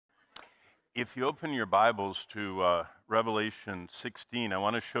If you open your Bibles to Revelation 16, I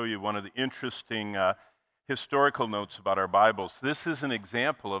want to show you one of the interesting historical notes about our Bibles. This is an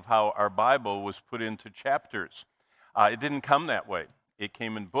example of how our Bible was put into chapters. It didn't come that way. It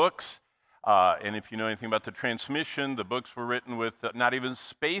came in books, and if you know anything about the transmission, the books were written with not even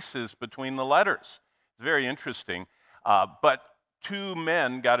spaces between the letters. It's very interesting. But two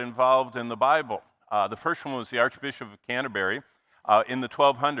men got involved in the Bible. The first one was the Archbishop of Canterbury in the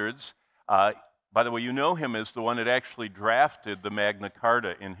 1200s. By the way, you know him as the one that actually drafted the Magna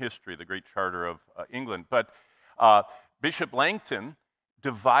Carta in history, the Great Charter of England. But Bishop Langton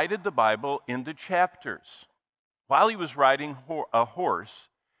divided the Bible into chapters while he was riding a horse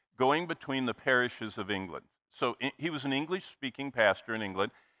going between the parishes of England. So he was an English-speaking pastor in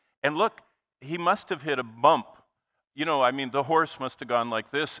England. And look, he must have hit a bump. You know, I mean, the horse must have gone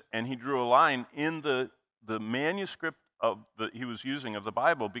like this, and he drew a line in the manuscript he was using of the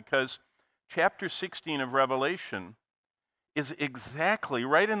Bible, because chapter 16 of Revelation is exactly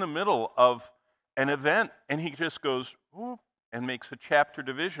right in the middle of an event, and he just goes, whoop, and makes a chapter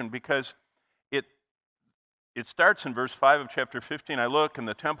division, because it starts in verse 5 of chapter 15. I look, and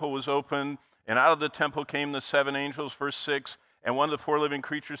the temple was opened, and out of the temple came the seven angels, verse 6, and one of the four living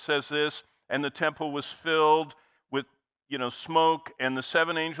creatures says this, and the temple was filled with, smoke, and the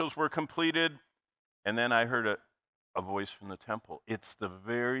seven angels were completed, and then I heard a voice from the temple. It's the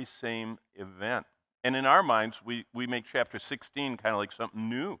very same event. And in our minds, we make chapter 16 kind of like something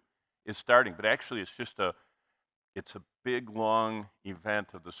new is starting, but actually it's a big, long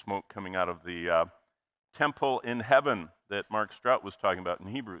event of the smoke coming out of the temple in heaven that Mark Strout was talking about in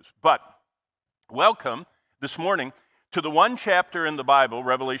Hebrews. But welcome this morning to the one chapter in the Bible,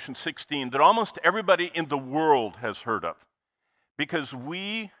 Revelation 16, that almost everybody in the world has heard of, because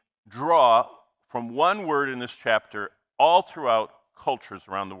we draw from one word in this chapter all throughout cultures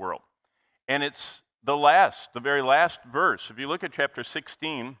around the world. And it's the very last verse. If you look at chapter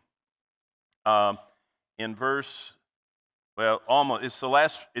 16, in verse, it's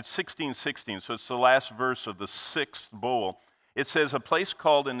 16:16, so it's the last verse of the sixth bowl. It says, a place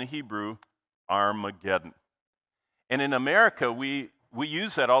called in the Hebrew, Armageddon. And in America, we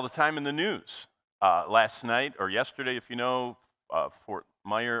use that all the time in the news. Last night, or yesterday, if you know, Fort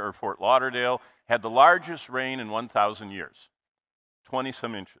Lauderdale had the largest rain in 1,000 years,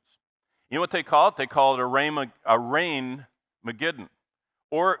 20-some inches. You know what they call it? They call it a rain-mageddon.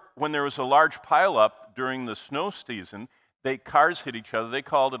 Or when there was a large pileup during the snow season, cars hit each other, they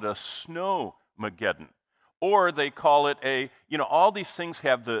called it a snow-mageddon. Or they call it all these things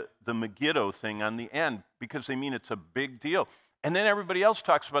have the Megiddo thing on the end because they mean it's a big deal. And then everybody else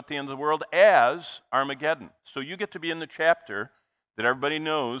talks about the end of the world as Armageddon. So you get to be in the chapter that everybody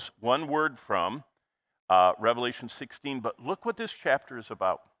knows one word from, Revelation 16. But look what this chapter is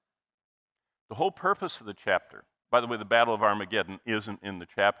about. The whole purpose of the chapter, by the way, the Battle of Armageddon isn't in the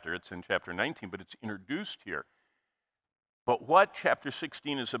chapter. It's in chapter 19, but it's introduced here. But what chapter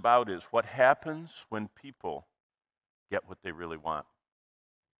 16 is about is what happens when people get what they really want.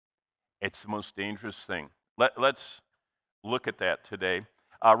 It's the most dangerous thing. Let's look at that today.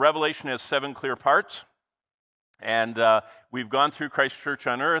 Revelation has 7 clear parts. And we've gone through Christ's church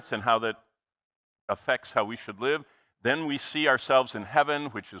on earth and how that affects how we should live. Then we see ourselves in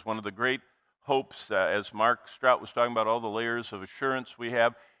heaven, which is one of the great hopes. As Mark Strout was talking about, all the layers of assurance we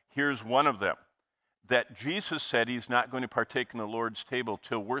have. Here's one of them, that Jesus said he's not going to partake in the Lord's table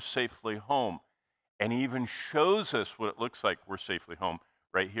till we're safely home. And he even shows us what it looks like we're safely home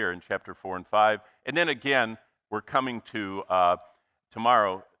right here in chapter 4 and 5. And then again, we're coming to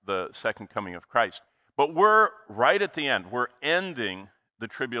tomorrow, the second coming of Christ. But we're right at the end. We're ending the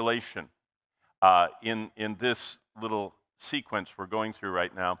tribulation in this little sequence we're going through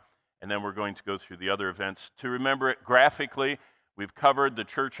right now. And then we're going to go through the other events. To remember it graphically, we've covered the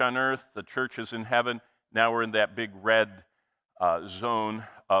church on earth, the church is in heaven. Now we're in that big red zone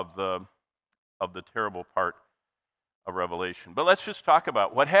of the terrible part of Revelation. But let's just talk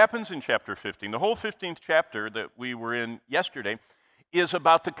about what happens in chapter 15. The whole 15th chapter that we were in yesterday is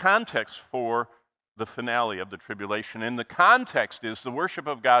about the context for the finale of the tribulation. And the context is the worship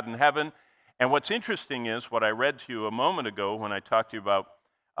of God in heaven. And what's interesting is what I read to you a moment ago when I talked to you about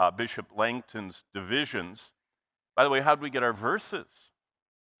Bishop Langton's divisions. By the way, how did we get our verses?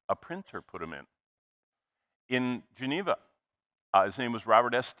 A printer put them in Geneva. His name was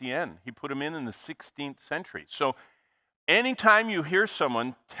Robert Estienne. He put them in the 16th century. So anytime you hear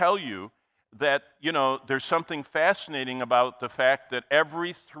someone tell you that, there's something fascinating about the fact that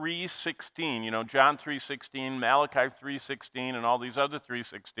every 3:16, John 3:16, Malachi 3:16, and all these other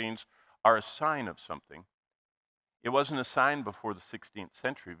 3:16s are a sign of something. It wasn't a sign before the 16th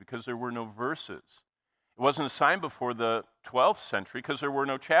century because there were no verses. It wasn't a sign before the 12th century because there were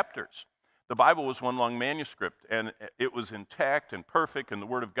no chapters. The Bible was one long manuscript, and it was intact and perfect and the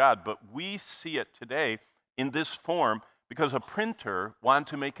Word of God, but we see it today in this form because a printer wanted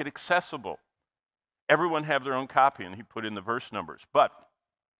to make it accessible. Everyone have their own copy, and he put in the verse numbers. But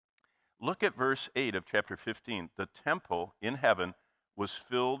look at verse 8 of chapter 15. The temple in heaven was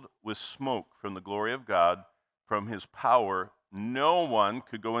filled with smoke from the glory of God, from his power. No one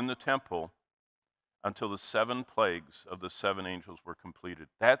could go in the temple until the 7 plagues of the 7 angels were completed.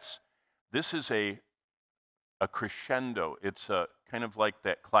 This is a crescendo. It's a kind of like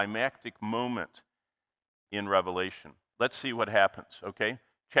that climactic moment in Revelation. Let's see what happens, okay?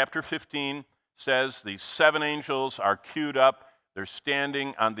 Chapter 15 says these 7 angels are queued up. They're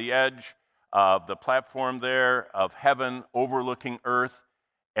standing on the edge of the platform there of heaven overlooking earth,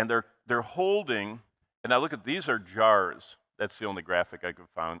 and they're holding, and now look at, these are jars. That's the only graphic I could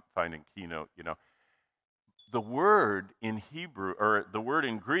find in Keynote, you know. The word in Hebrew, or the word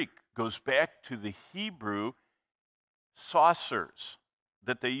in Greek, goes back to the Hebrew saucers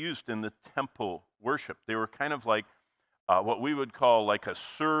that they used in the temple worship. They were kind of like what we would call like a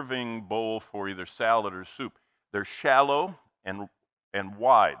serving bowl for either salad or soup. They're shallow and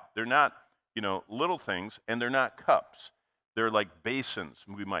wide. They're not, you know, little things, and they're not cups. They're like basins,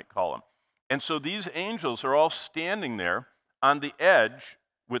 we might call them. And so these angels are all standing there on the edge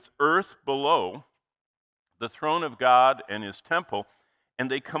with earth below, the throne of God and his temple, and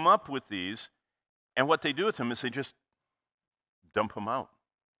they come up with these, and what they do with them is they just dump them out.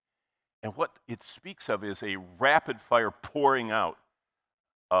 And what it speaks of is a rapid fire pouring out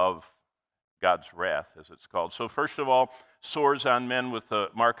of God's wrath, as it's called. So first of all, sores on men with the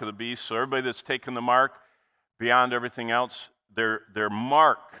mark of the beast. So everybody that's taken the mark, beyond everything else, their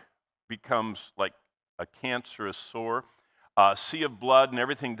mark becomes like a cancerous sore. Sea of blood, and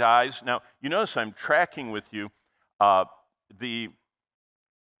everything dies. Now, you notice I'm tracking with you the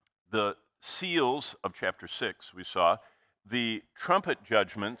seals of chapter 6 we saw, the trumpet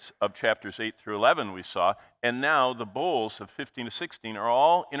judgments of chapters 8 through 11 we saw, and now the bowls of 15 to 16 are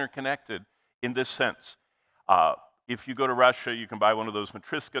all interconnected in this sense. If you go to Russia, you can buy one of those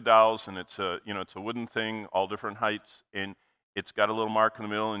Matryoshka dolls, and it's a wooden thing, all different heights, and it's got a little mark in the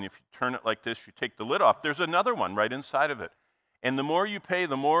middle, and if you turn it like this, you take the lid off, there's another one right inside of it. And the more you pay,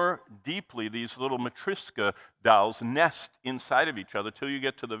 the more deeply these little Matryoshka dolls nest inside of each other till you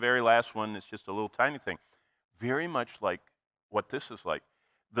get to the very last one. It's just a little tiny thing. Very much like what this is like.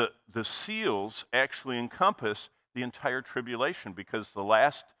 The seals actually encompass the entire tribulation, because the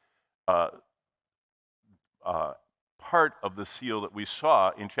last part of the seal that we saw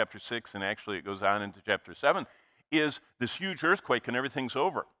in chapter 6, and actually it goes on into chapter 7, is this huge earthquake and everything's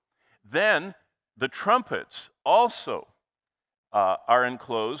over. Then the trumpets also are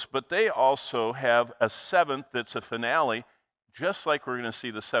enclosed, but they also have a 7th that's a finale, just like we're going to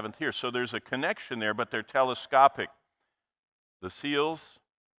see the 7th here. So there's a connection there, but they're telescopic. The seals,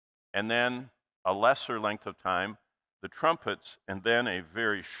 and then a lesser length of time, the trumpets, and then a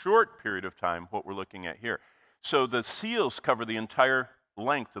very short period of time, what we're looking at here. So the seals cover the entire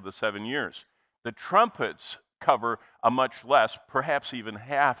length of the 7 years. The trumpets cover a much less, perhaps even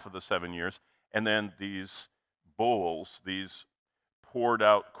half of the 7 years, and then these bowls, these poured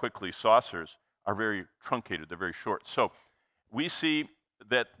out quickly saucers, are very truncated, they're very short. So we see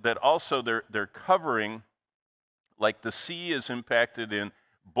that also they're covering, like the sea is impacted in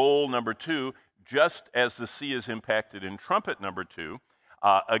bowl number 2, just as the sea is impacted in trumpet number 2.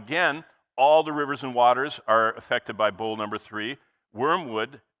 Again, all the rivers and waters are affected by bowl number 3.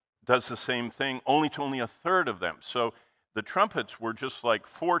 Wormwood does the same thing, only to only a third of them. So the trumpets were just like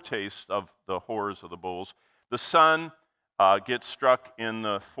foretaste of the horrors of the bowls. The sun gets struck in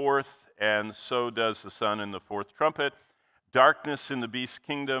the 4th, and so does the sun in the 4th trumpet. Darkness in the beast's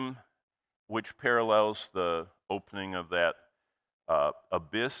kingdom, which parallels the opening of that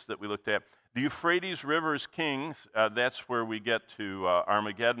abyss that we looked at. The Euphrates River's kings, that's where we get to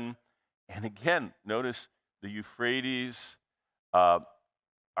Armageddon. And again, notice the Euphrates are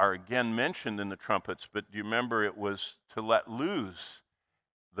again mentioned in the trumpets, but do you remember it was to let loose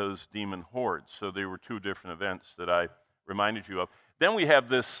those demon hordes? So they were 2 different events that I reminded you of. Then we have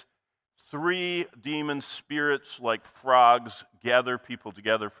this 3 demon spirits like frogs gather people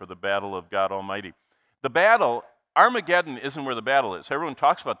together for the battle of God Almighty. The battle, Armageddon isn't where the battle is. Everyone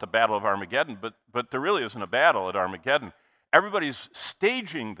talks about the battle of Armageddon, but there really isn't a battle at Armageddon. Everybody's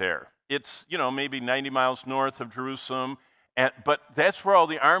staging there. It's, maybe 90 miles north of Jerusalem, but that's where all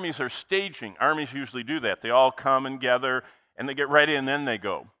the armies are staging. Armies usually do that. They all come and gather, and they get ready, and then they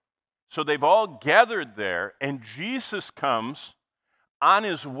go. So they've all gathered there, and Jesus comes on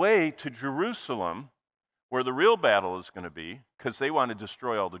his way to Jerusalem, where the real battle is going to be, because they want to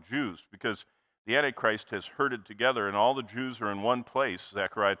destroy all the Jews, because the Antichrist has herded together, and all the Jews are in one place,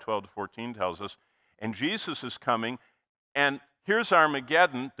 Zechariah 12-14 tells us, and Jesus is coming, and here's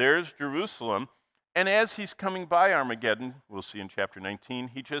Armageddon, there's Jerusalem, and as he's coming by Armageddon, we'll see in chapter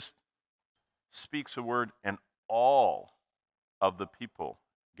 19, he just speaks a word, and all of the people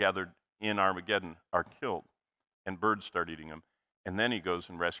gathered in Armageddon are killed, and birds start eating them. And then he goes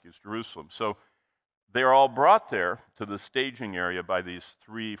and rescues Jerusalem. So they're all brought there to the staging area by these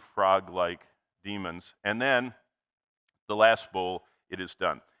three frog-like demons. And then the last bowl, it is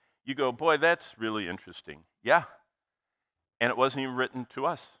done. You go, boy, that's really interesting. Yeah. And it wasn't even written to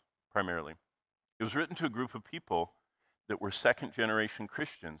us, primarily. It was written to a group of people that were second-generation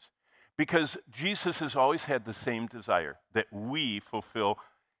Christians, because Jesus has always had the same desire, that we fulfill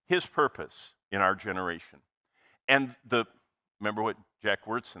his purpose in our generation. And remember what Jack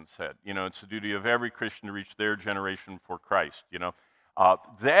Wurtson said, it's the duty of every Christian to reach their generation for Christ,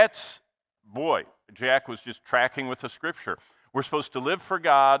 Jack was just tracking with the scripture. We're supposed to live for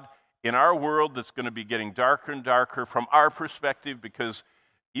God in our world that's going to be getting darker and darker from our perspective, because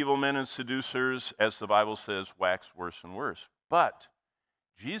evil men and seducers, as the Bible says, wax worse and worse. But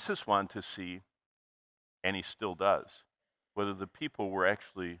Jesus wanted to see, and he still does, whether the people were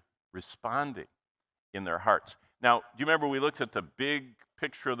actually responding in their hearts. Now, do you remember we looked at the big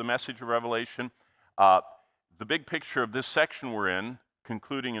picture of the message of Revelation? The big picture of this section we're in,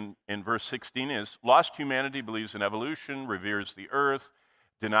 concluding in verse 16, is lost humanity believes in evolution, reveres the earth,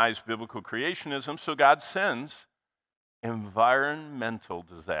 denies biblical creationism, so God sends environmental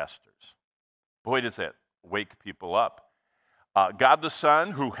disasters. Boy, does that wake people up. God the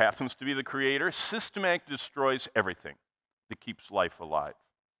Son, who happens to be the creator, systematically destroys everything that keeps life alive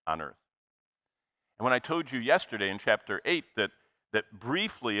on earth. And when I told you yesterday in chapter 8 that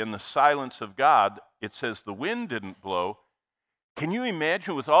briefly in the silence of God, it says the wind didn't blow, can you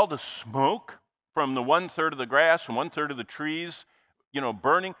imagine with all the smoke from the 1/3 of the grass and 1/3 of the trees,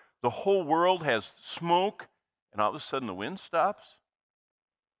 burning, the whole world has smoke, and all of a sudden the wind stops?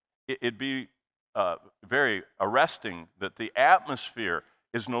 It'd be very arresting that the atmosphere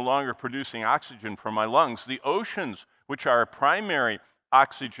is no longer producing oxygen for my lungs. The oceans, which are a primary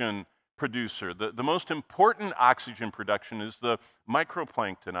oxygen producer, the most important oxygen production is the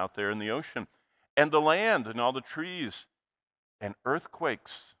microplankton out there in the ocean. And the land and all the trees, and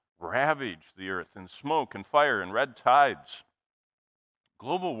earthquakes ravage the earth, and smoke and fire and red tides.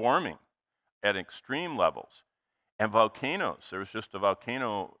 Global warming at extreme levels. And volcanoes. There was just a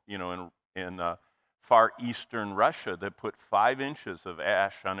volcano, in far eastern Russia that put 5 inches of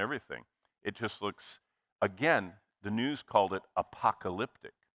ash on everything. It just looks, again, the news called it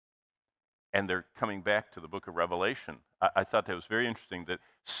apocalyptic. And they're coming back to the book of Revelation. I thought that was very interesting that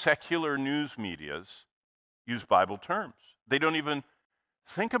secular news medias use Bible terms. They don't even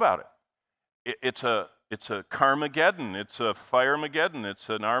think about it. It's a Carmageddon, it's a Firemageddon, it's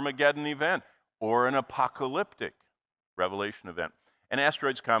an Armageddon event, or an apocalyptic Revelation event. And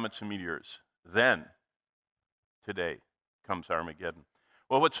asteroids, comets, and meteors. Then, today, comes Armageddon.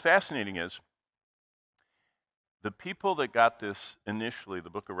 Well, what's fascinating is the people that got this initially, the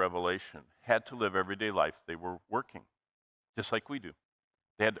book of Revelation, had to live everyday life. They were working, just like we do.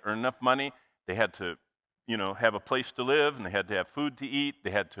 They had to earn enough money. They had to, have a place to live, and they had to have food to eat.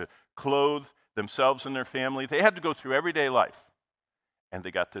 They had to clothe themselves and their family. They had to go through everyday life. And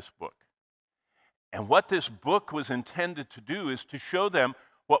they got this book. And what this book was intended to do is to show them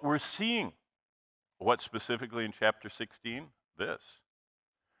what we're seeing. What specifically in chapter 16? This.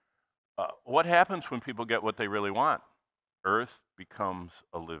 What happens when people get what they really want? Earth becomes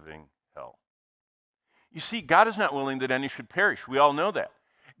a living hell. You see, God is not willing that any should perish. We all know that.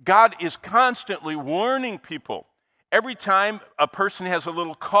 God is constantly warning people. Every time a person has a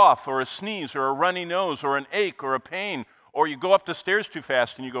little cough or a sneeze or a runny nose or an ache or a pain, or you go up the stairs too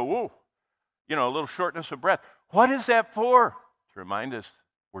fast and you go, whoa, a little shortness of breath. What is that for? To remind us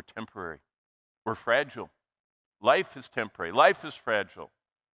we're temporary. We're fragile. Life is temporary. Life is fragile.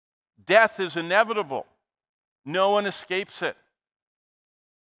 Death is inevitable. No one escapes it.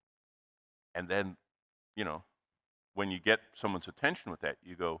 And then, when you get someone's attention with that,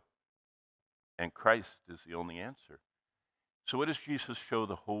 you go, and Christ is the only answer. So what does Jesus show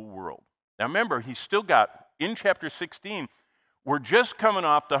the whole world? Now remember, he's still got, in chapter 16, we're just coming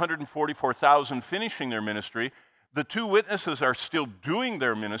off the 144,000 finishing their ministry. The 2 witnesses are still doing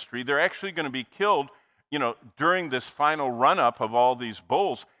their ministry. They're actually going to be killed, during this final run-up of all these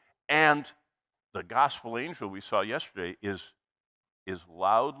bowls. And the gospel angel we saw yesterday is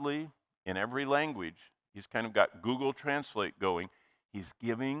loudly in every language. He's kind of got Google Translate going. He's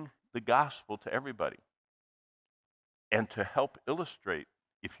giving the gospel to everybody. And to help illustrate,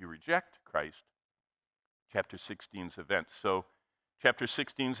 if you reject Christ, chapter 16's events. So chapter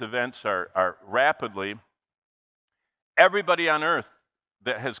 16's events are rapidly, everybody on earth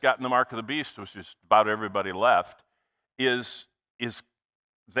that has gotten the mark of the beast, which is about everybody left, is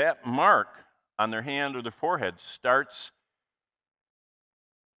that mark on their hand or their forehead starts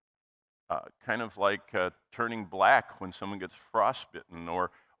kind of like turning black when someone gets frostbitten, or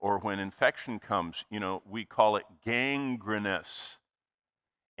when infection comes. We call it gangrenous,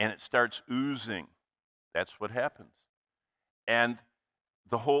 and it starts oozing. That's what happens. And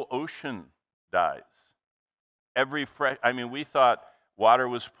the whole ocean dies. We thought water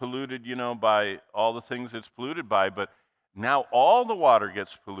was polluted, by all the things it's polluted by, but now all the water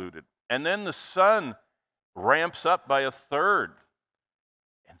gets polluted. And then the sun ramps up by a third.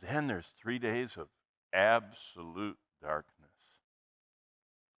 And then there's 3 days of absolute darkness.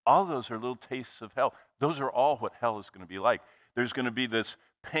 All those are little tastes of hell. Those are all what hell is going to be like. There's going to be this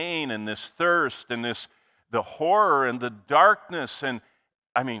pain and this thirst and the horror and the darkness, and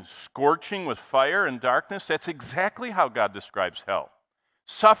scorching with fire and darkness. That's exactly how God describes hell.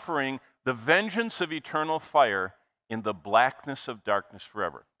 Suffering the vengeance of eternal fire in the blackness of darkness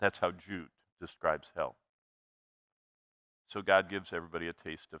forever. That's how Jude describes hell. So God gives everybody a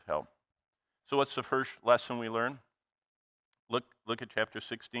taste of hell. So what's the first lesson we learn? Look at chapter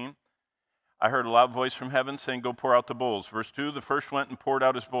 16. I heard a loud voice from heaven saying, "Go pour out the bowls." Verse 2, the first went and poured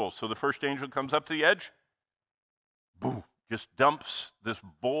out his bowls. So the first angel comes up to the edge, boom, just dumps this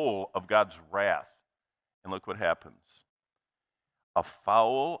bowl of God's wrath. And look what happens. A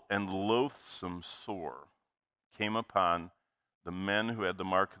foul and loathsome sore came upon the men who had the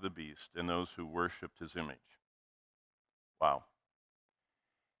mark of the beast and those who worshiped his image. Wow.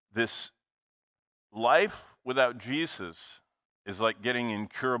 This life without Jesus is like getting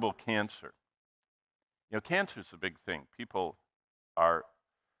incurable cancer. Cancer is a big thing. People are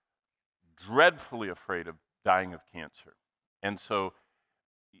dreadfully afraid of dying of cancer. And so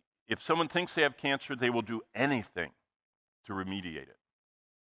if someone thinks they have cancer, they will do anything to remediate it.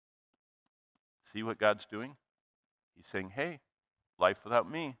 See what God's doing? He's saying, hey, life without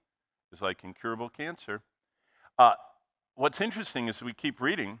me is like incurable cancer. What's interesting is we keep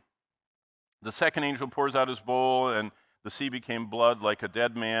reading. The second angel pours out his bowl, and the sea became blood like a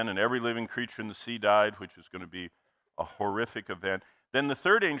dead man, and every living creature in the sea died, which is going to be a horrific event. Then the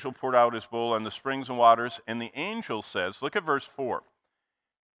third angel poured out his bowl on the springs and waters, and the angel says, look at verse 4.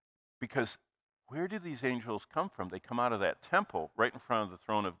 Because where do these angels come from? They come out of that temple right in front of the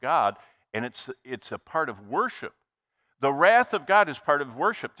throne of God, and it's a part of worship. The wrath of God is part of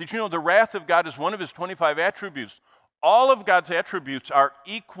worship. Did you know the wrath of God is one of his 25 attributes? All of God's attributes are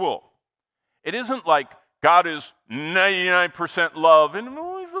equal. It isn't like God is 99% love and he's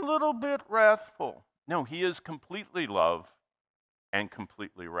a little bit wrathful. No, he is completely love and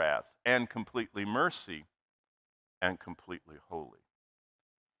completely wrath and completely mercy and completely holy.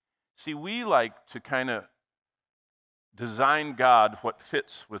 See, we like to kind of design God what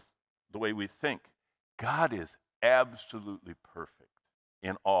fits with the way we think. God is absolutely perfect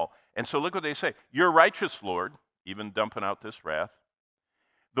in all. And so look what they say. You're righteous, Lord, even dumping out this wrath.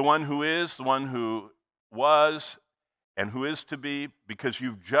 The one who is, the one who was, and who is to be, because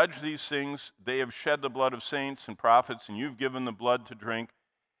you've judged these things. They have shed the blood of saints and prophets, and you've given the blood to drink.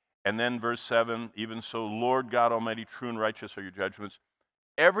 And then verse 7, even so, Lord God Almighty, true and righteous are your judgments.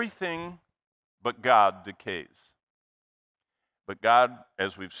 Everything but God decays. But God,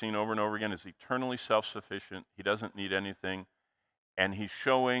 as we've seen over and over again, is eternally self-sufficient. He doesn't need anything. And he's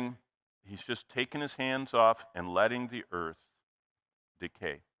just taking his hands off and letting the earth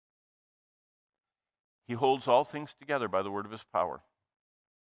decay. He holds all things together by the word of his power.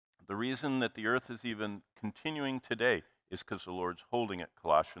 The reason that the earth is even continuing today is because the Lord's holding it,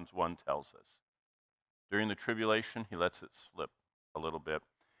 Colossians 1 tells us. During the tribulation, he lets it slip a little bit.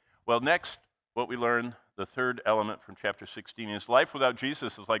 Well, next, what we learn, the third element from chapter 16 is life without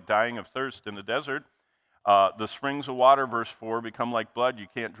Jesus is like dying of thirst in the desert. The springs of water, verse 4, become like blood. You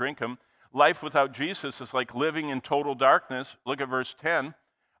can't drink them. Life without Jesus is like living in total darkness. Look at verse 10.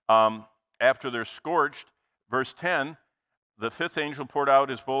 After they're scorched, verse 10, the fifth angel poured out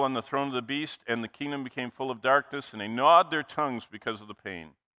his bowl on the throne of the beast, and the kingdom became full of darkness, and they gnawed their tongues because of the pain.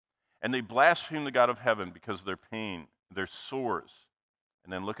 And they blasphemed the God of heaven because of their pain, their sores.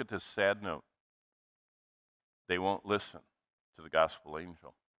 And then look at this sad note. They won't listen to the gospel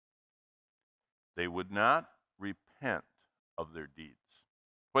angel. They would not repent of their deeds.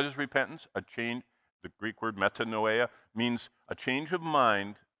 What is repentance? A change. The Greek word metanoia means a change of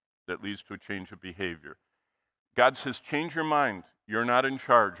mind that leads to a change of behavior. God says, change your mind. You're not in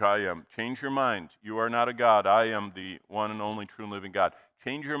charge. I am. Change your mind. You are not a God. I am the one and only true and living God.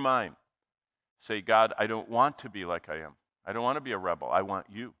 Change your mind. Say, God, I don't want to be like I am. I don't want to be a rebel. I want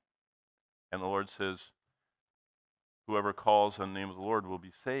you. And the Lord says, whoever calls on the name of the Lord will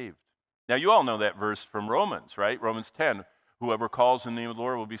be saved. Now, you all know that verse from Romans, right? Romans 10. Whoever calls on the name of the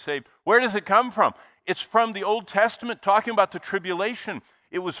Lord will be saved. Where does it come from? It's from the Old Testament talking about the tribulation.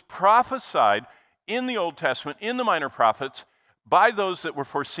 It was prophesied in the Old Testament, in the minor prophets, by those that were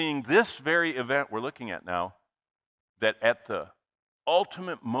foreseeing this very event we're looking at now, that at the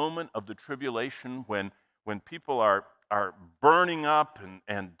ultimate moment of the tribulation, when people are burning up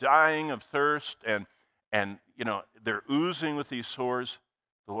and dying of thirst and you know they're oozing with these sores,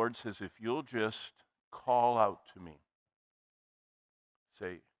 the Lord says, if you'll just call out to me,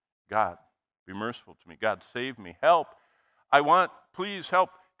 say, God, be merciful to me. God, save me. Help. I want, please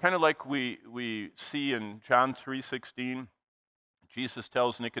help. Kind of like we see in John 3:16, Jesus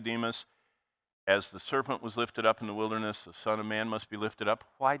tells Nicodemus, as the serpent was lifted up in the wilderness, the Son of Man must be lifted up.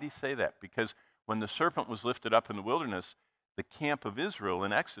 Why did he say that? Because when the serpent was lifted up in the wilderness, the camp of Israel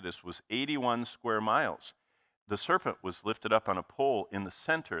in Exodus was 81 square miles. The serpent was lifted up on a pole in the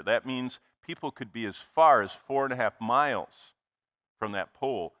center. That means people could be as far as 4.5 miles from that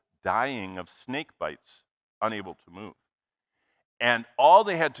pole, dying of snake bites, unable to move. And all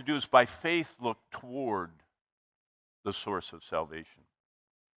they had to do is by faith look toward the source of salvation.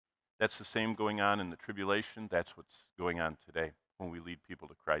 That's the same going on in the tribulation. That's what's going on today when we lead people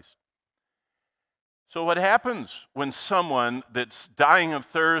to Christ. So what happens when someone that's dying of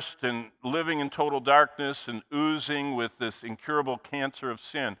thirst and living in total darkness and oozing with this incurable cancer of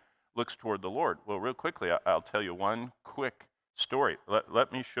sin looks toward the Lord? Well, real quickly, I'll tell you one quick story.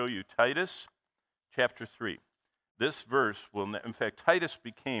 Let me show you Titus chapter 3. This verse will, in fact, Titus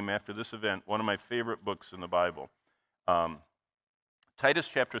became, after this event, one of my favorite books in the Bible. Titus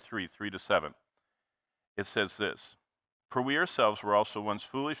chapter 3, 3-7. It says this, for we ourselves were also once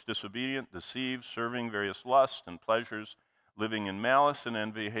foolish, disobedient, deceived, serving various lusts and pleasures, living in malice and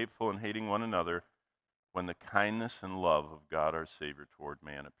envy, hateful and hating one another, when the kindness and love of God our Savior toward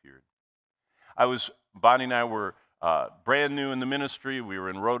man appeared. Bonnie and I were brand new in the ministry. We were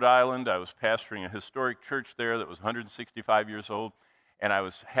in Rhode Island. I was pastoring a historic church there that was 165 years old. And I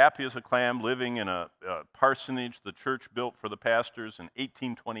was happy as a clam living in a parsonage the church built for the pastors in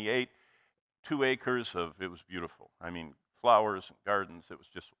 1828, 2 acres of, it was beautiful. I mean, flowers and gardens, it was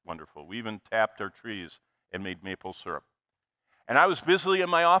just wonderful. We even tapped our trees and made maple syrup. And I was busily in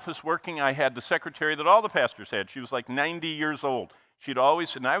my office working. I had the secretary that all the pastors had. She was like 90 years old. She'd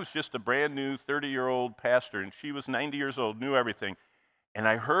always, and I was just a brand new 30-year-old pastor, and she was 90 years old, knew everything. And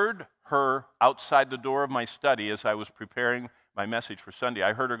I heard her outside the door of my study as I was preparing my message for Sunday.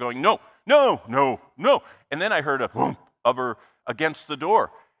 I heard her going, no, no, no, no. And then I heard a boom of her against the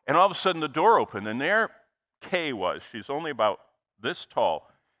door. And all of a sudden the door opened, and there Kay was. She's only about this tall.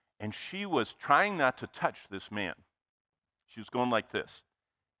 And she was trying not to touch this man. She was going like this.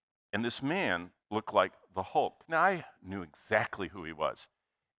 And this man looked like the Hulk. Now, I knew exactly who he was.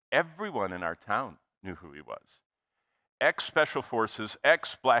 Everyone in our town knew who he was. Ex-Special Forces,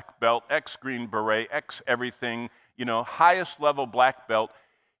 ex-Black Belt, ex-Green Beret, ex-everything, you know, highest level Black Belt.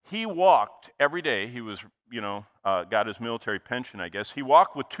 He walked every day. He was, got his military pension, I guess. He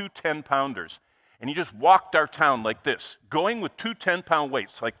walked with 2 10-pounders, and he just walked our town like this, going with 2 10-pound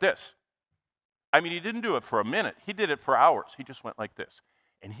weights like this. I mean, he didn't do it for a minute. He did it for hours. He just went like this.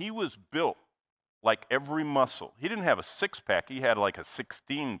 And he was built like every muscle. He didn't have a 6-pack. He had like a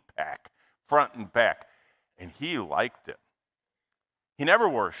 16-pack, front and back. And he liked it. He never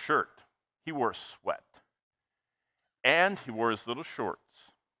wore a shirt. He wore sweat. And he wore his little shorts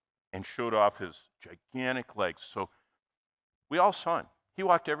and showed off his gigantic legs. So we all saw him. He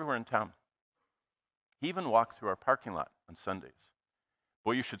walked everywhere in town. He even walked through our parking lot on Sundays.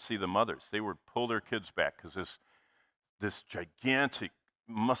 Boy, you should see the mothers. They would pull their kids back because this gigantic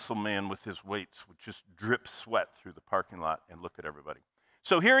muscle man with his weights would just drip sweat through the parking lot and look at everybody.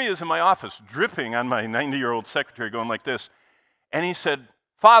 So here he is in my office, dripping on my 90-year-old secretary, going like this. And he said,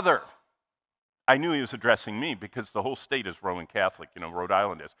 Father. I knew he was addressing me because the whole state is Roman Catholic, Rhode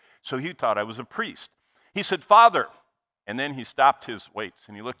Island is. So he thought I was a priest. He said, Father. And then he stopped his weights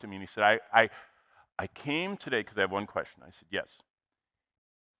and he looked at me and he said, I came today because I have one question. I said, yes.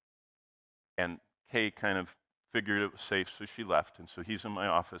 And Kay kind of figured it was safe, so she left. And so he's in my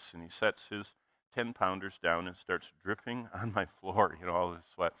office and he sets his 10-pounders down and starts dripping on my floor, all this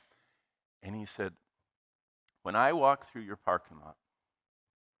sweat. And he said, when I walk through your parking lot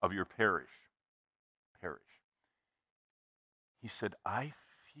of your parish, he said, I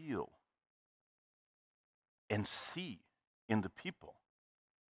feel and see in the people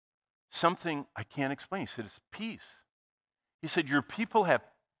something I can't explain. He said, it's peace. He said, your people have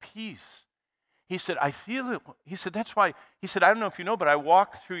peace. He said, I feel it. He said, that's why. He said, I don't know if you know, but I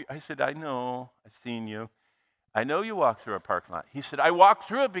walk through. I said, I know. I've seen you. I know you walk through our parking lot. He said, I walk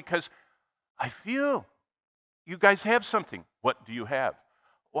through it because I feel you guys have something. What do you have?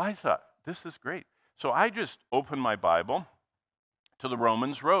 Well, I thought, this is great. So I just opened my Bible to the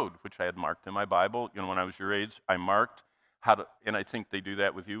Romans road, which I had marked in my Bible. You know, when I was your age, I marked how to, and I think they do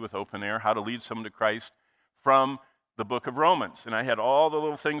that with you with open air, how to lead someone to Christ from the book of Romans. And I had all the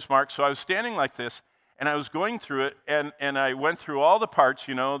little things marked. So I was standing like this, and I was going through it, and I went through all the parts,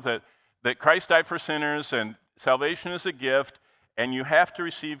 you know, that Christ died for sinners, and salvation is a gift, and you have to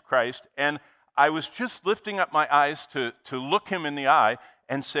receive Christ. And I was just lifting up my eyes to look him in the eye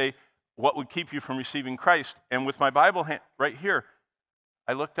and say, what would keep you from receiving Christ? And with my Bible right here,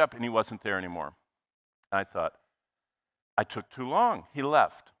 I looked up, and he wasn't there anymore. I thought, I took too long. He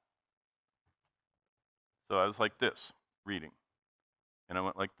left. So I was like this, reading. And I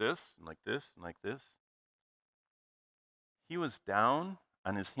went like this, and like this, and like this. He was down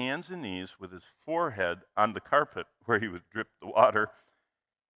on his hands and knees with his forehead on the carpet where he would drip the water.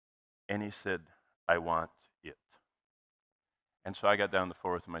 And he said, I want it. And so I got down on the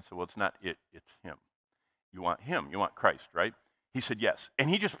floor with him. I said, well, it's not it, it's him. You want him. You want Christ, right? He said, yes. And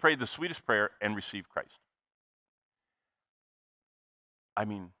he just prayed the sweetest prayer and received Christ. I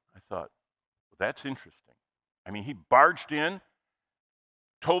mean, I thought, well, that's interesting. I mean, he barged in,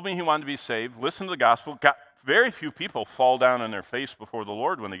 told me he wanted to be saved, listened to the gospel. Very few people fall down on their face before the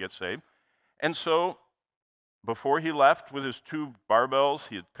Lord when they get saved. And so before he left with his 2 barbells,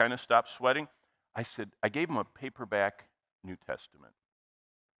 he had kind of stopped sweating. I gave him a paperback New Testament,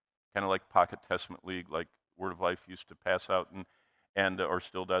 kind of like Pocket Testament League, like Word of Life used to pass out and or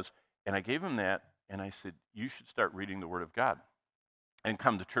still does. And I gave him that, and I said, you should start reading the Word of God and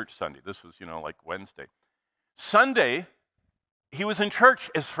come to church Sunday. This was, you know, like Wednesday. Sunday, he was in church.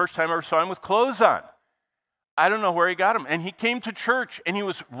 It's the first time I ever saw him with clothes on. I don't know where he got them. And he came to church, and he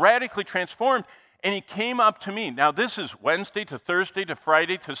was radically transformed, and he came up to me. Now, this is Wednesday to Thursday to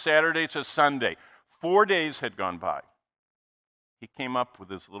Friday to Saturday to Sunday. 4 days had gone by. He came up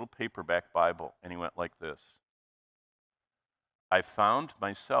with his little paperback Bible, and he went like this. I found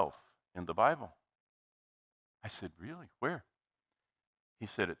myself in the Bible. I said, really? Where? He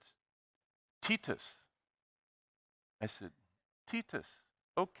said, it's Titus. I said, Titus,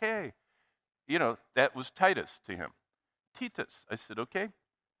 okay. You know, that was Titus to him. Titus. I said, okay.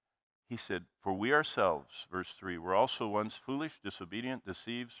 He said, for we ourselves, verse 3, were also once foolish, disobedient,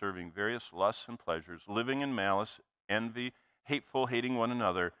 deceived, serving various lusts and pleasures, living in malice, envy, hateful, hating one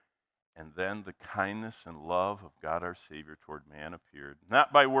another. And then the kindness and love of God our Savior toward man appeared,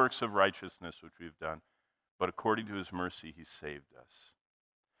 not by works of righteousness which we have done, but according to his mercy he saved us,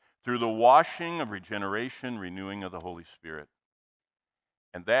 through the washing of regeneration, renewing of the Holy Spirit.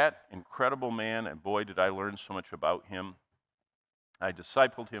 And that incredible man, and boy, did I learn so much about him. I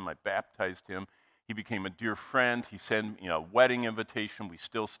discipled him, I baptized him. He became a dear friend. He sent me a wedding invitation. We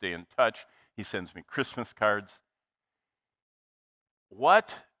still stay in touch. He sends me Christmas cards.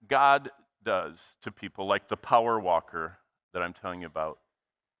 What God does to people like the power walker that I'm telling you about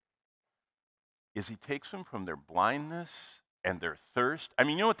is he takes them from their blindness and their thirst. I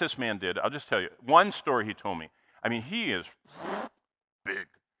mean, you know what this man did? I'll just tell you. One story he told me. I mean, he is big.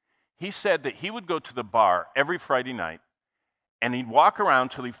 He said that he would go to the bar every Friday night, and he'd walk around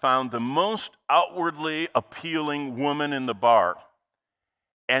till he found the most outwardly appealing woman in the bar.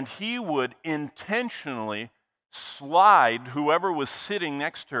 And he would intentionally slide whoever was sitting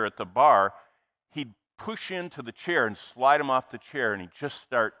next to her at the bar. He'd push into the chair and slide him off the chair, and he'd just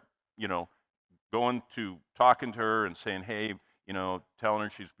start, you know, talking to her and saying, hey, you know, telling her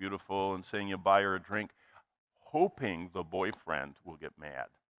she's beautiful and saying you'll buy her a drink, hoping the boyfriend will get mad.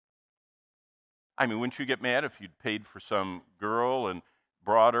 I mean, wouldn't you get mad if you'd paid for some girl and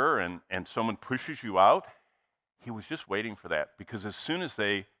brought her and someone pushes you out? He was just waiting for that, because as soon as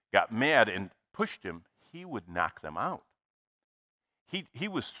they got mad and pushed him, he would knock them out. He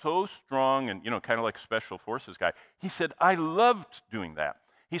was so strong and, you know, kind of like a special forces guy. He said, I loved doing that.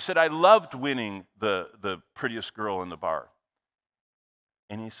 He said, I loved winning the prettiest girl in the bar.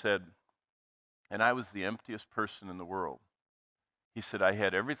 And he said, and I was the emptiest person in the world. He said, I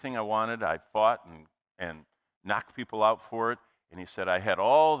had everything I wanted. I fought and knocked people out for it. And he said, I had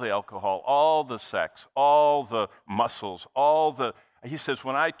all the alcohol, all the sex, all the muscles, he says,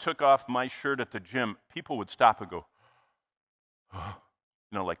 when I took off my shirt at the gym, people would stop and go, oh,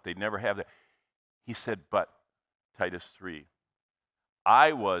 you know, like they'd never have that. He said, but Titus 3,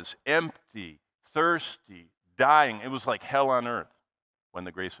 I was empty, thirsty, dying. It was like hell on earth when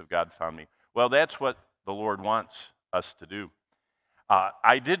the grace of God found me. Well, that's what the Lord wants us to do.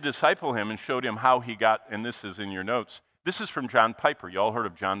 I did disciple him and showed him how he got, and this is in your notes. This is from John Piper. You all heard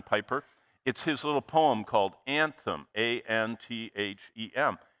of John Piper? It's his little poem called Anthem,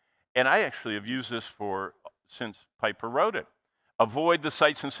 A-N-T-H-E-M. And I actually have used this since Piper wrote it. Avoid the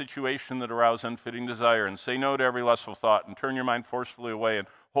sights and situations that arouse unfitting desire, and say no to every lustful thought, and turn your mind forcefully away, and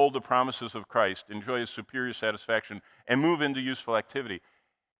hold the promises of Christ, enjoy his superior satisfaction, and move into useful activity.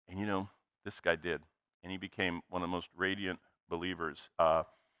 And you know, this guy did. And he became one of the most radiant believers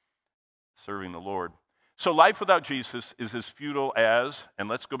serving the Lord. So life without Jesus is as futile as, and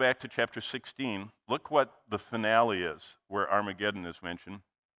let's go back to chapter 16. Look what the finale is, where Armageddon is mentioned.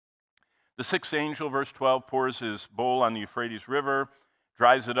 The sixth angel, verse 12, pours his bowl on the Euphrates River,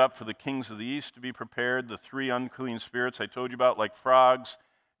 dries it up for the kings of the east to be prepared. The three unclean spirits I told you about, like frogs,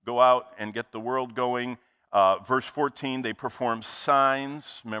 go out and get the world going. Verse 14, they perform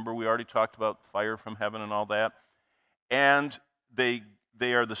signs. Remember, we already talked about fire from heaven and all that. And they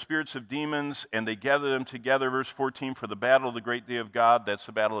are the spirits of demons, and they gather them together, verse 14, for the battle of the great day of God. That's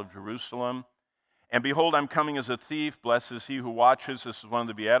the battle of Jerusalem. And behold, I'm coming as a thief. Blessed is he who watches. This is one of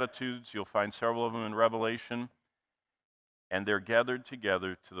the Beatitudes. You'll find several of them in Revelation. And they're gathered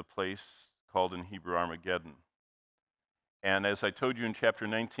together to the place called in Hebrew Armageddon. And as I told you in chapter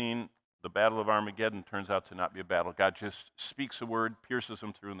 19, the battle of Armageddon turns out to not be a battle. God just speaks a word, pierces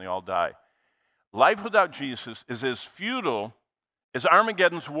them through, and they all die. Life without Jesus is as futile as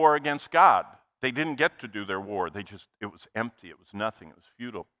Armageddon's war against God. They didn't get to do their war. It was empty. It was nothing. It was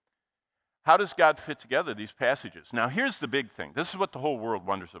futile. How does God fit together these passages? Now, here's the big thing. This is what the whole world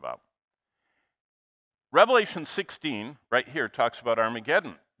wonders about. Revelation 16, right here, talks about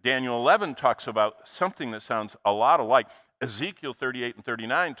Armageddon. Daniel 11 talks about something that sounds a lot alike. Ezekiel 38 and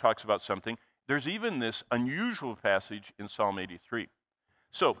 39 talks about something. There's even this unusual passage in Psalm 83.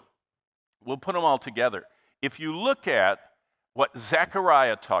 So, we'll put them all together. If you look at what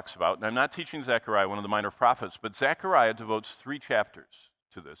Zechariah talks about, and I'm not teaching Zechariah, one of the minor prophets, but Zechariah devotes 3 chapters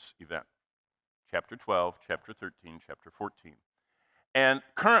to this event. Chapter 12, chapter 13, chapter 14. And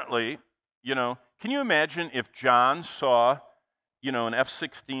currently, can you imagine if John saw, an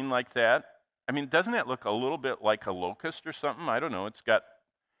F-16 like that? I mean, doesn't that look a little bit like a locust or something? I don't know. It's got,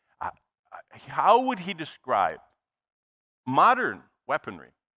 how would he describe modern weaponry?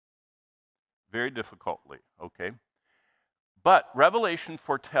 Very difficultly, okay? But Revelation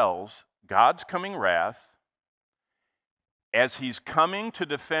foretells God's coming wrath as he's coming to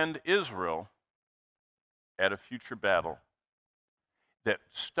defend Israel at a future battle that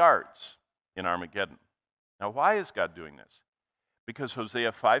starts in Armageddon. Now, why is God doing this? Because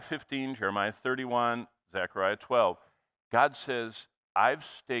Hosea 5:15, Jeremiah 31, Zechariah 12, God says, I've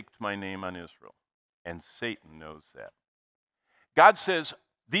staked my name on Israel, and Satan knows that. God says,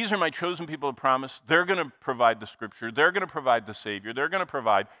 these are my chosen people of promise. They're going to provide the scripture. They're going to provide the Savior. They're going to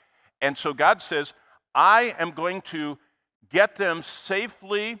provide. And so God says, I am going to get them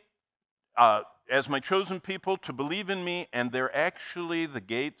safely as my chosen people to believe in me, and they're actually the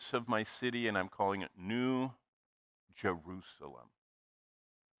gates of my city, and I'm calling it New Jerusalem.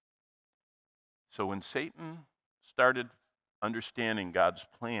 So when Satan started understanding God's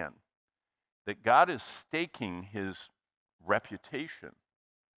plan, that God is staking his reputation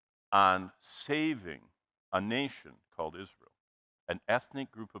on saving a nation called Israel, an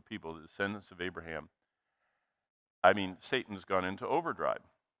ethnic group of people, the descendants of Abraham, I mean, Satan's gone into overdrive.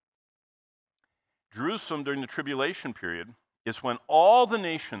 Jerusalem during the tribulation period is when all the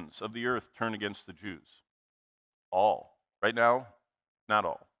nations of the earth turn against the Jews. All. Right now, not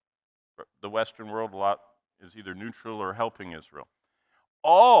all. The Western world, a lot is either neutral or helping Israel.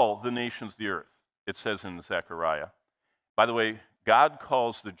 All the nations of the earth, it says in Zechariah. By the way, God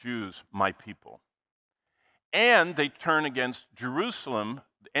calls the Jews my people. And they turn against Jerusalem,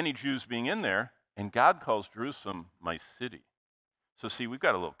 any Jews being in there, and God calls Jerusalem my city. So see, we've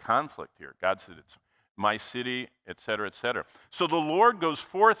got a little conflict here. God said it's my city, etc., etc. So the Lord goes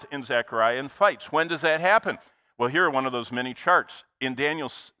forth in Zechariah and fights. When does that happen? Well, here are one of those many charts. In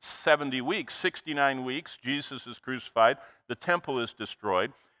Daniel's 70 weeks, 69 weeks, Jesus is crucified. The temple is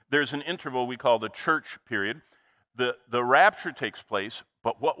destroyed. There's an interval we call the church period. The rapture takes place,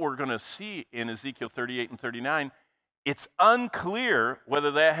 but what we're going to see in Ezekiel 38 and 39, it's unclear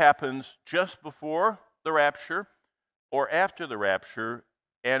whether that happens just before the rapture or after the rapture,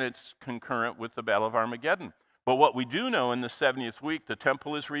 and it's concurrent with the Battle of Armageddon. But what we do know, in the 70th week, the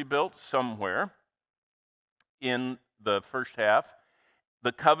temple is rebuilt somewhere in the first half.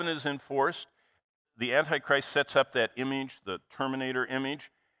 The covenant is enforced. the Antichrist sets up that image, the Terminator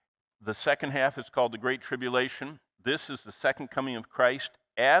image. The second half is called the Great Tribulation. This is the second coming of Christ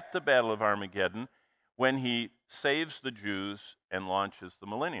at the Battle of Armageddon when he saves the Jews and launches the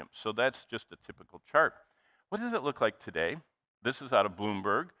millennium. So that's just a typical chart. What does it look like today? This is out of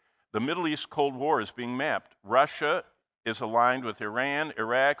Bloomberg. The Middle East Cold War is being mapped. Russia is aligned with Iran,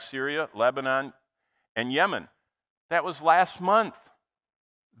 Iraq, Syria, Lebanon, and Yemen. That was last month.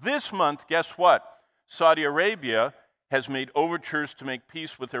 This month, guess what? Saudi Arabia has made overtures to make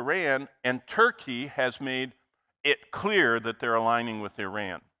peace with Iran, and Turkey has made it clear that they're aligning with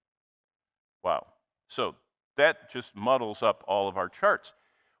Iran. Wow. So that just muddles up all of our charts.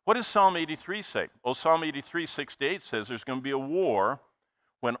 What does Psalm 83 say? Well, Psalm 83, 6-8 says there's going to be a war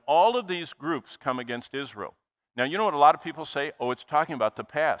when all of these groups come against Israel. Now, you know what a lot of people say? Oh, it's talking about the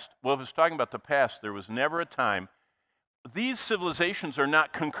past. Well, if it's talking about the past, there was never a time. These civilizations are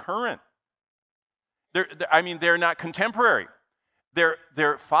not concurrent. They're not contemporary.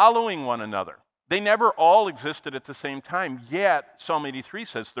 They're following one another. They never all existed at the same time, yet Psalm 83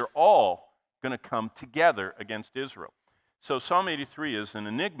 says they're all going to come together against Israel. So Psalm 83 is an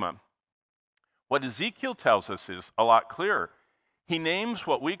enigma. What Ezekiel tells us is a lot clearer. He names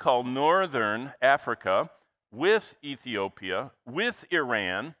what we call northern Africa with Ethiopia, with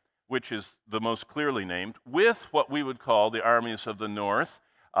Iran, which is the most clearly named, with what we would call the armies of the north,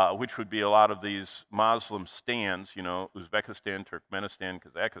 which would be a lot of these Muslim stands, you know, Uzbekistan, Turkmenistan,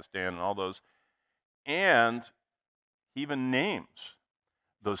 Kazakhstan, and all those. And he even names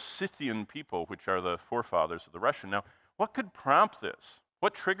those Scythian people, which are the forefathers of the Russian. Now, what could prompt this?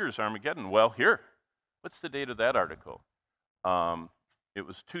 What triggers Armageddon? Well, here. What's the date of that article? It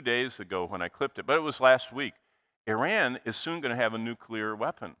was 2 days ago when I clipped it, but it was last week. Iran is soon going to have a nuclear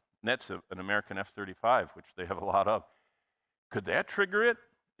weapon. And that's an American F-35, which they have a lot of. Could that trigger it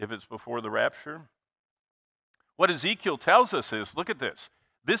if it's before the rapture? What Ezekiel tells us is, look at this.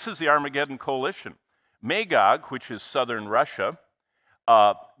 This is the Armageddon coalition. Magog, which is southern Russia,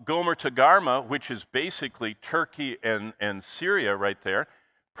 Gomer Togarmah, which is basically Turkey and Syria right there,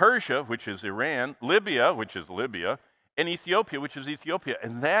 Persia, which is Iran, Libya, which is Libya, and Ethiopia, which is Ethiopia.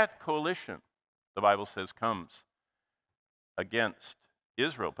 And that coalition, the Bible says, comes against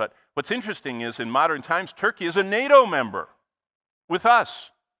Israel. But what's interesting is in modern times, Turkey is a NATO member with us,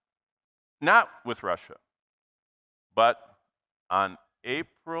 not with Russia. But on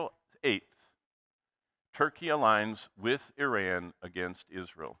April 8th, Turkey aligns with Iran against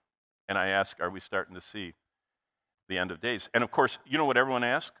Israel. And I ask, are we starting to see the end of days? And of course, you know what everyone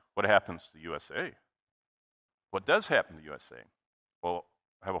asks? What happens to the USA? What does happen to the USA? Well,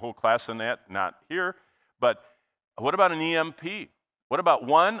 I have a whole class on that, not here. But what about an EMP? What about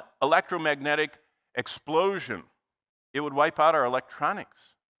one electromagnetic explosion? It would wipe out our electronics.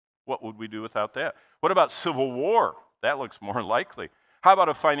 What would we do without that? What about civil war? That looks more likely. How about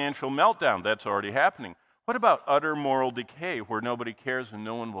a financial meltdown? That's already happening. What about utter moral decay where nobody cares and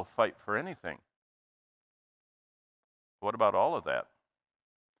no one will fight for anything? What about all of that?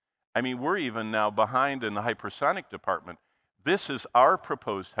 I mean, we're even now behind in the hypersonic department. This is our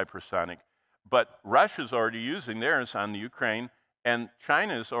proposed hypersonic, but Russia's already using theirs on the Ukraine, and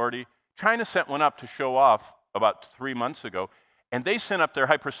China sent one up to show off about 3 months ago, and they sent up their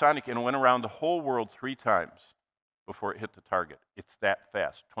hypersonic and went around the whole world 3 times before it hit the target. It's that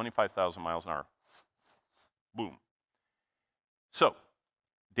fast, 25,000 miles an hour. Boom. So,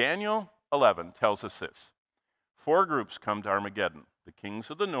 Daniel 11 tells us this. 4 groups come to Armageddon. The kings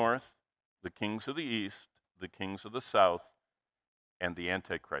of the north, the kings of the east, the kings of the south, and the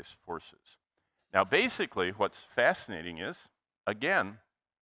Antichrist forces. Now, basically, what's fascinating is, again,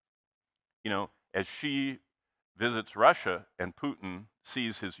 you know, as Xi visits Russia and Putin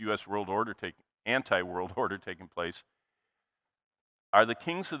sees his U.S. anti-world order taking place, are the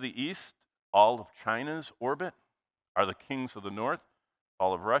kings of the east all of China's orbit? Are the kings of the north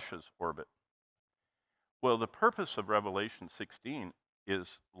all of Russia's orbit? Well, the purpose of Revelation 16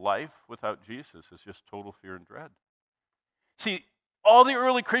 is life without Jesus is just total fear and dread. See, all the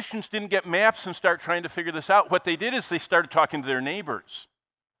early Christians didn't get maps and start trying to figure this out. What they did is they started talking to their neighbors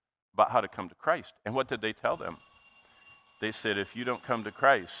about how to come to Christ. And what did they tell them? They said, if you don't come to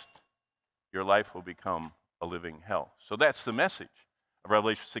Christ, your life will become a living hell. So that's the message of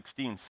Revelation 16.